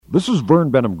This is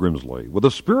Vern Benham Grimsley with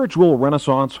a Spiritual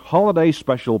Renaissance holiday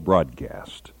special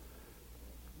broadcast.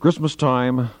 Christmas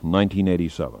time,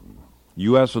 1987.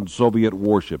 U.S. and Soviet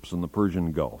warships in the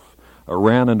Persian Gulf.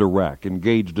 Iran and Iraq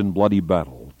engaged in bloody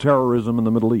battle. Terrorism in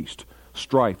the Middle East.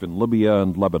 Strife in Libya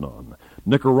and Lebanon.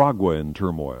 Nicaragua in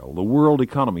turmoil. The world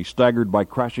economy staggered by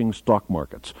crashing stock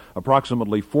markets.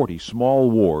 Approximately 40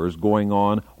 small wars going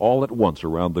on all at once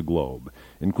around the globe,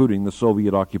 including the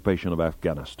Soviet occupation of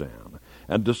Afghanistan.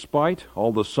 And despite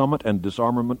all the summit and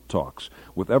disarmament talks,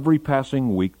 with every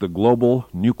passing week the global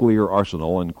nuclear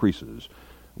arsenal increases,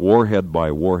 warhead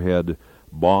by warhead,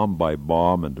 bomb by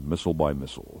bomb, and missile by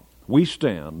missile. We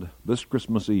stand, this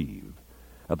Christmas Eve,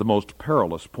 at the most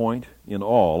perilous point in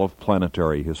all of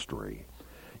planetary history.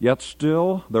 Yet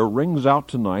still there rings out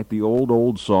tonight the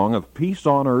old song of peace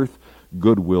on earth,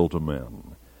 goodwill to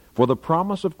men. For the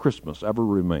promise of Christmas ever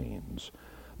remains.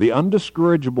 The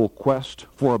undiscourageable quest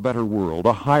for a better world,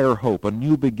 a higher hope, a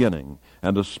new beginning,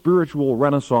 and a spiritual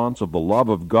renaissance of the love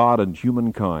of God and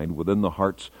humankind within the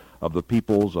hearts of the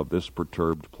peoples of this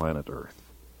perturbed planet Earth.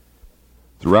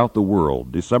 Throughout the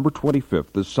world, December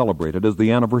 25th is celebrated as the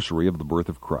anniversary of the birth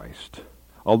of Christ.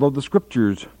 Although the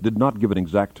Scriptures did not give an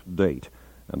exact date,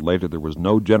 and later there was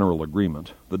no general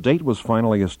agreement, the date was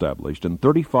finally established in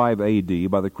 35 A.D.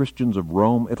 by the Christians of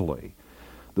Rome, Italy.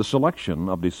 The selection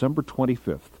of December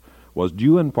 25th was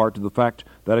due in part to the fact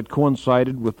that it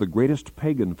coincided with the greatest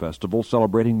pagan festival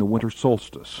celebrating the winter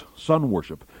solstice. Sun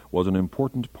worship was an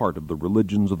important part of the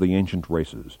religions of the ancient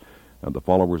races, and the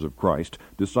followers of Christ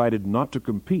decided not to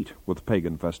compete with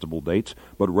pagan festival dates,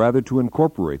 but rather to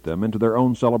incorporate them into their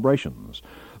own celebrations.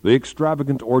 The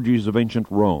extravagant orgies of ancient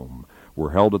Rome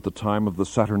were held at the time of the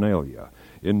Saturnalia.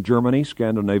 In Germany,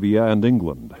 Scandinavia, and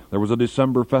England, there was a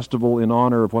December festival in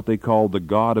honor of what they called the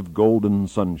God of Golden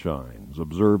Sunshines,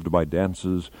 observed by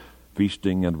dances,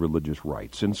 feasting, and religious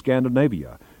rites. In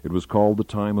Scandinavia, it was called the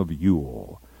time of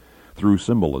Yule. Through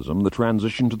symbolism, the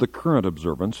transition to the current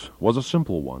observance was a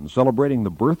simple one, celebrating the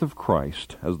birth of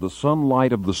Christ as the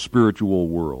sunlight of the spiritual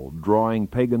world, drawing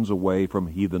pagans away from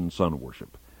heathen sun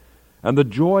worship. And the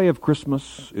joy of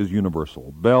Christmas is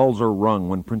universal. Bells are rung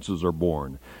when princes are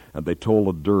born, and they toll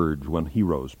a dirge when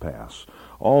heroes pass.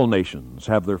 All nations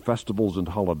have their festivals and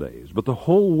holidays, but the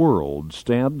whole world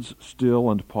stands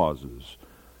still and pauses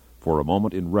for a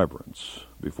moment in reverence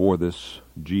before this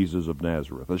Jesus of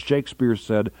Nazareth. As Shakespeare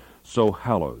said, so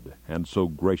hallowed and so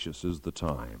gracious is the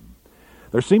time.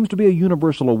 There seems to be a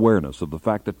universal awareness of the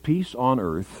fact that peace on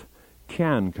earth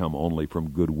can come only from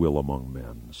goodwill among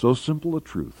men. So simple a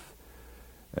truth,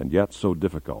 and yet so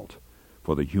difficult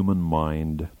for the human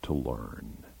mind to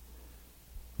learn.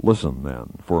 Listen,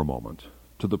 then, for a moment,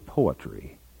 to the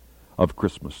poetry of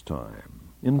Christmas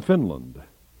time. In Finland,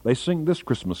 they sing this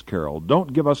Christmas carol,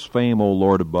 "Don't give us fame, O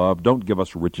Lord above, don't give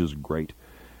us riches great.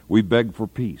 We beg for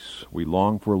peace, we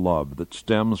long for love that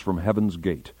stems from heaven's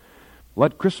gate.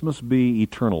 Let Christmas be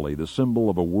eternally the symbol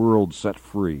of a world set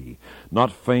free,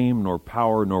 not fame nor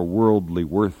power nor worldly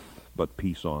worth, but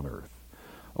peace on earth.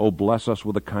 O bless us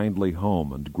with a kindly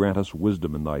home, and grant us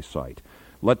wisdom in thy sight.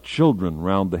 Let children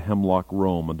round the hemlock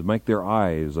roam, and make their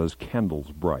eyes as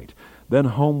candles bright. Then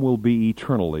home will be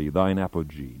eternally thine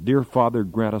apogee. Dear Father,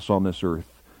 grant us on this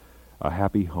earth a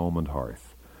happy home and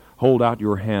hearth. Hold out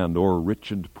your hand o'er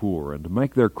rich and poor, and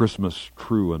make their Christmas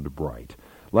true and bright.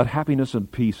 Let happiness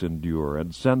and peace endure,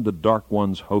 and send the dark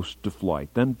one's host to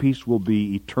flight. Then peace will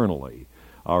be eternally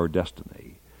our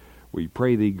destiny. We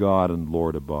pray thee, God and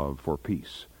Lord above, for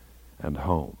peace and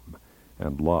home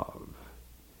and love."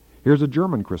 Here's a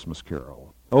German Christmas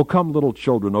carol. "O come, little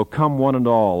children, O come one and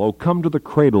all, O come to the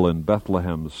cradle in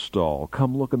Bethlehem's stall.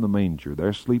 Come look in the manger,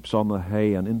 there sleeps on the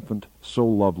hay an infant so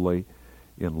lovely,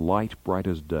 in light bright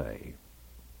as day.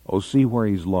 O see where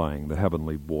he's lying, the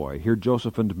heavenly boy. Here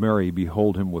Joseph and Mary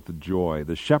behold him with joy.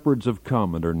 The shepherds have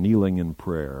come and are kneeling in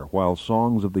prayer, while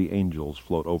songs of the angels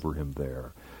float over him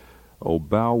there. O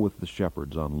bow with the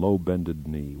shepherds on low bended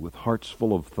knee, with hearts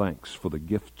full of thanks for the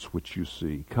gifts which you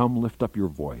see. Come lift up your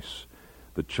voice,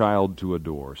 the child to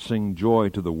adore. Sing joy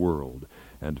to the world,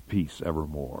 and peace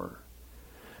evermore."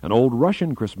 An old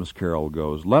Russian Christmas carol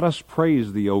goes, "Let us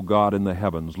praise thee, O God in the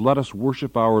heavens. Let us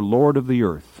worship our Lord of the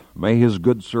earth. May his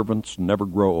good servants never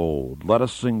grow old. Let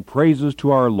us sing praises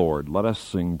to our Lord. Let us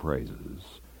sing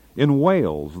praises." In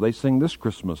Wales, they sing this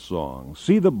Christmas song,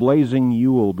 "See the blazing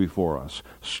Yule before us.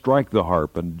 Strike the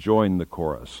harp and join the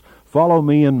chorus. Follow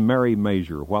me in merry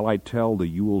measure while I tell the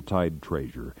Yuletide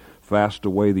treasure. Fast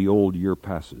away the old year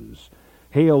passes.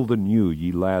 Hail the new,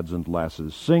 ye lads and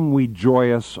lasses. Sing we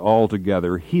joyous all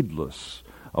together, heedless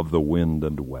of the wind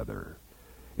and weather."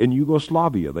 In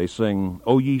Yugoslavia, they sing,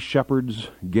 "O ye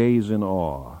shepherds, gaze in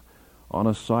awe. On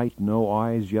a sight no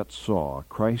eyes yet saw,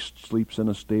 Christ sleeps in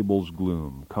a stable's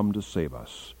gloom, come to save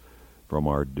us from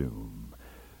our doom.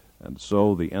 And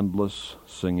so the endless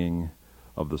singing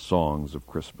of the songs of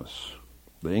Christmas.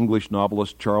 The English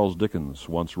novelist Charles Dickens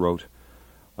once wrote,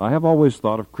 "I have always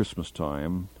thought of Christmas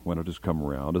time, when it has come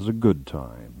around, as a good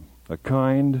time, a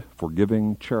kind,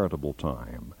 forgiving, charitable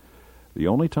time, the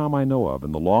only time I know of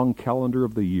in the long calendar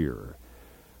of the year,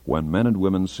 when men and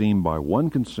women seem by one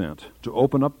consent to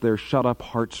open up their shut-up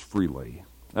hearts freely,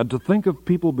 and to think of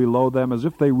people below them as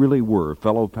if they really were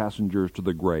fellow passengers to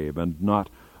the grave and not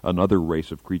another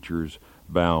race of creatures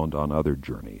bound on other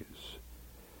journeys."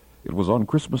 It was on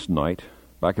Christmas night,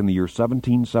 back in the year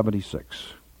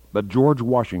 1776, that George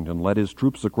Washington led his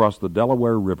troops across the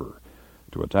Delaware River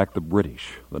to attack the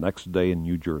British the next day in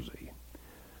New Jersey.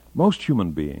 Most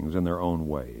human beings, in their own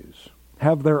ways,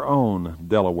 have their own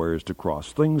Delawares to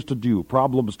cross, things to do,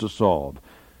 problems to solve.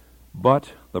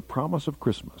 But the promise of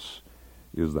Christmas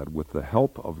is that with the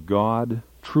help of God,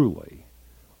 truly,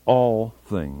 all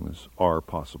things are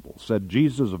possible. Said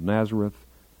Jesus of Nazareth,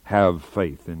 have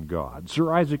faith in God.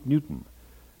 Sir Isaac Newton,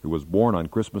 who was born on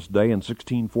Christmas Day in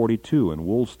 1642 in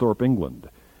Woolsthorpe, England,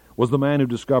 was the man who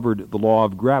discovered the law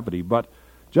of gravity. But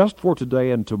just for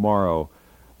today and tomorrow,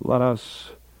 let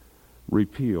us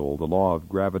repeal the law of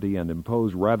gravity and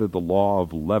impose rather the law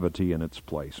of levity in its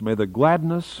place. May the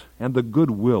gladness and the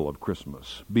goodwill of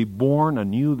Christmas be born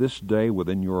anew this day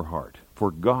within your heart, for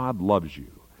God loves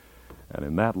you, and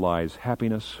in that lies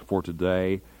happiness for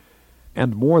today,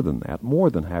 and more than that, more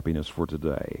than happiness for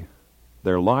today,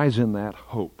 there lies in that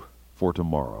hope for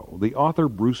tomorrow. The author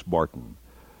Bruce Barton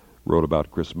wrote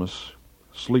about Christmas,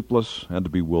 sleepless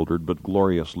and bewildered, but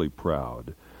gloriously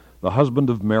proud. The husband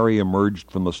of Mary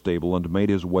emerged from the stable and made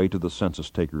his way to the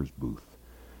census-taker's booth.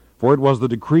 For it was the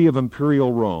decree of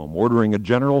imperial Rome ordering a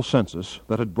general census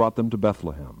that had brought them to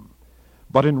Bethlehem.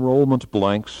 But enrollment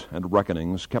blanks and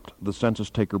reckonings kept the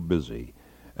census-taker busy,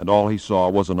 and all he saw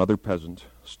was another peasant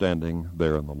standing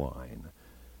there in the line.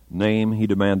 Name, he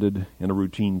demanded in a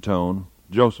routine tone.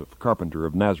 Joseph, carpenter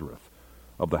of Nazareth,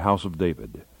 of the house of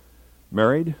David.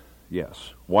 Married?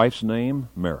 Yes. Wife's name?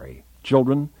 Mary.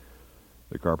 Children?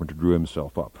 The carpenter drew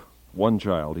himself up. One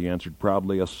child, he answered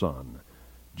proudly, a son,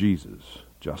 Jesus,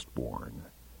 just born.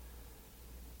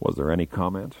 Was there any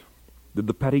comment? Did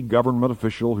the petty government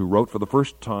official who wrote for the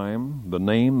first time the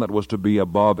name that was to be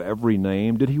above every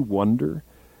name, did he wonder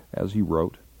as he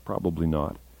wrote? Probably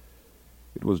not.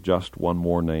 It was just one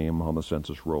more name on the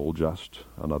census roll, just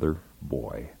another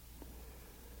boy.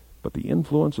 But the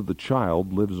influence of the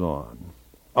child lives on,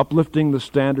 uplifting the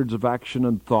standards of action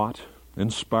and thought,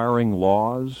 inspiring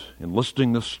laws,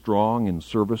 enlisting the strong in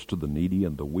service to the needy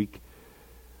and the weak.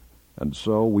 And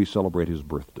so we celebrate his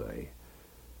birthday,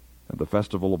 and the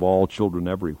festival of all children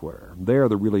everywhere. They are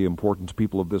the really important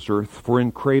people of this earth, for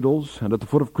in cradles and at the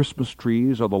foot of Christmas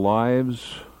trees are the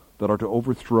lives that are to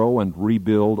overthrow and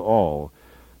rebuild all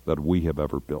that we have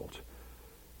ever built.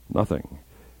 Nothing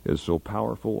is so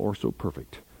powerful or so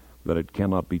perfect that it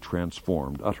cannot be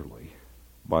transformed utterly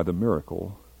by the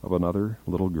miracle of another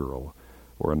little girl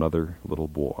or another little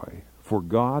boy. For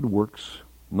God works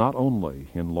not only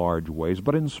in large ways,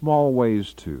 but in small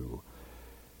ways too.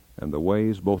 And the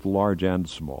ways, both large and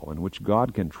small, in which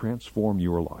God can transform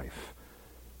your life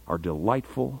are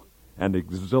delightful and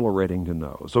exhilarating to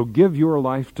know. So give your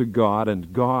life to God,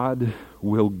 and God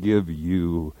will give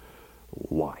you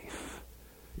life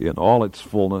in all its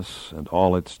fullness and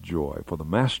all its joy. For the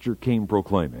Master came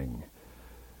proclaiming,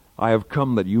 I have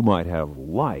come that you might have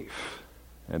life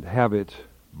and have it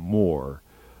more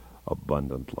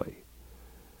abundantly.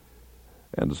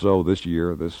 And so this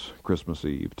year, this Christmas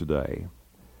Eve, today,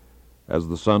 as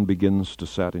the sun begins to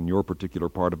set in your particular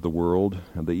part of the world,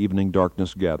 and the evening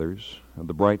darkness gathers, and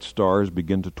the bright stars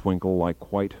begin to twinkle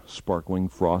like white sparkling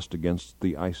frost against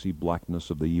the icy blackness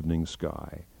of the evening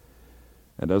sky,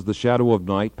 and as the shadow of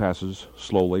night passes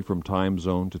slowly from time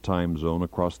zone to time zone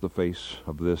across the face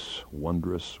of this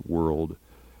wondrous world,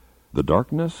 the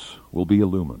darkness will be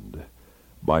illumined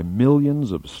by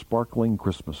millions of sparkling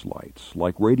Christmas lights,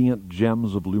 like radiant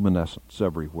gems of luminescence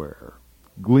everywhere,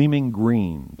 gleaming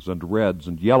greens and reds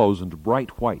and yellows and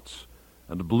bright whites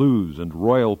and blues and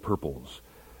royal purples.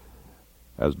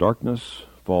 As darkness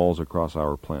falls across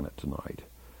our planet tonight,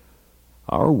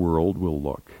 our world will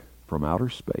look from outer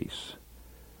space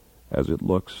as it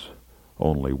looks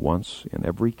only once in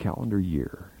every calendar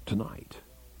year, tonight,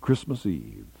 Christmas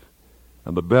Eve.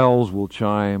 And the bells will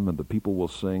chime, and the people will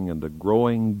sing, and the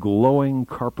growing, glowing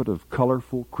carpet of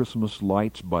colorful Christmas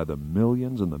lights by the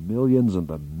millions and the millions and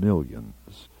the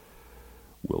millions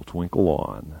will twinkle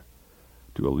on,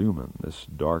 to illumine this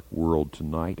dark world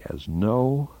tonight as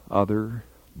no other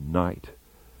night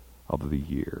of the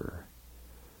year,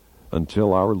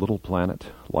 until our little planet,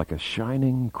 like a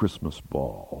shining Christmas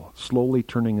ball, slowly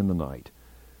turning in the night,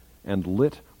 and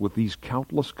lit with these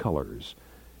countless colors,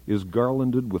 is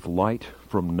garlanded with light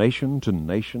from nation to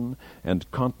nation and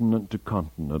continent to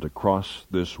continent across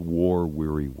this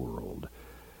war-weary world,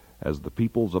 as the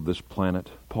peoples of this planet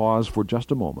pause for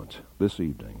just a moment this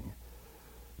evening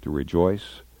to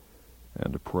rejoice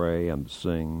and to pray and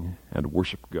sing and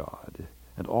worship God,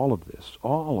 and all of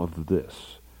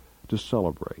this to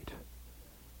celebrate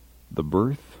the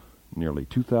birth, nearly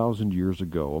 2,000 years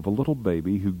ago, of a little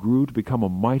baby who grew to become a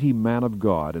mighty man of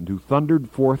God and who thundered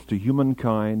forth to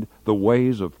humankind the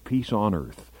ways of peace on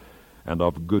earth and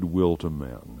of goodwill to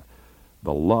men,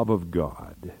 the love of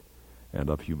God and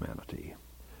of humanity.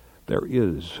 There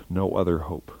is no other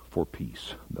hope for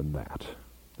peace than that.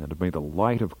 And may the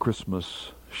light of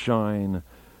Christmas shine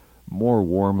more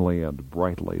warmly and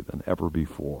brightly than ever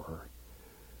before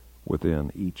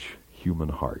within each human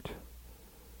heart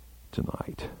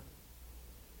tonight.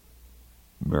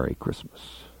 Merry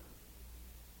Christmas.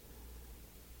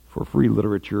 For free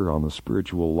literature on the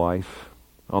spiritual life,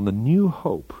 on the new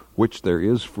hope which there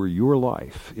is for your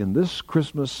life in this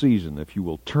Christmas season, if you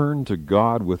will turn to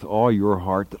God with all your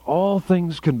heart, that all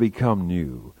things can become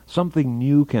new. Something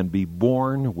new can be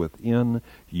born within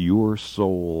your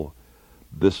soul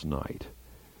this night,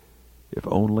 if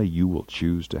only you will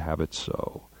choose to have it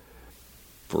so.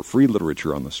 For free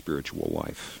literature on the spiritual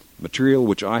life, material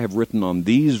which I have written on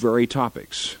these very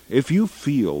topics, if you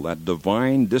feel that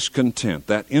divine discontent,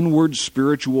 that inward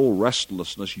spiritual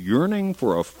restlessness, yearning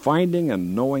for a finding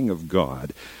and knowing of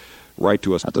God, write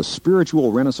to us at the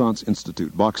Spiritual Renaissance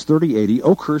Institute, Box 3080,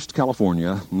 Oakhurst,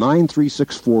 California,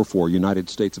 93644, United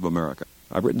States of America.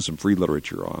 I've written some free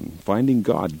literature on finding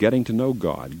God, getting to know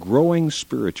God, growing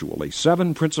spiritually,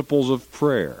 7 principles of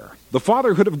prayer, the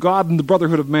fatherhood of God and the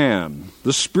brotherhood of man,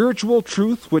 the spiritual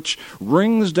truth which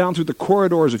rings down through the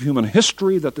corridors of human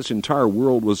history that this entire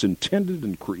world was intended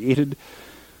and created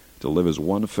to live as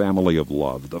one family of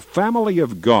love, the family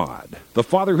of God, the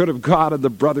fatherhood of God and the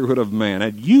brotherhood of man.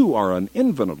 And you are an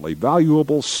infinitely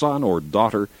valuable son or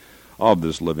daughter of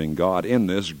this living God in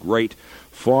this great,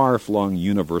 far-flung,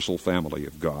 universal family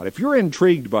of God. If you're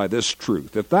intrigued by this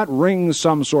truth, if that rings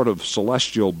some sort of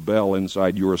celestial bell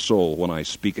inside your soul when I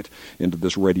speak it into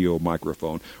this radio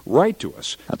microphone, write to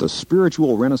us at the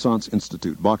Spiritual Renaissance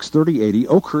Institute, Box 3080,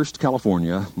 Oakhurst,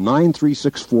 California,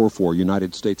 93644,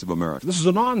 United States of America. This is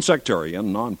a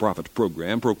non-sectarian, non-profit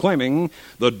program proclaiming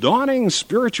the dawning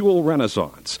spiritual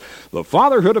renaissance, the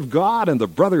fatherhood of God and the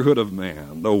brotherhood of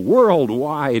man, the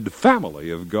worldwide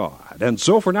family of God. And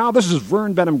so for now, this is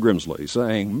Vern Benham Grimsley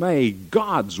saying, may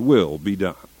God's will be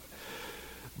done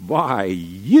by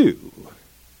you.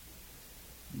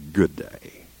 Good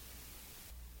day.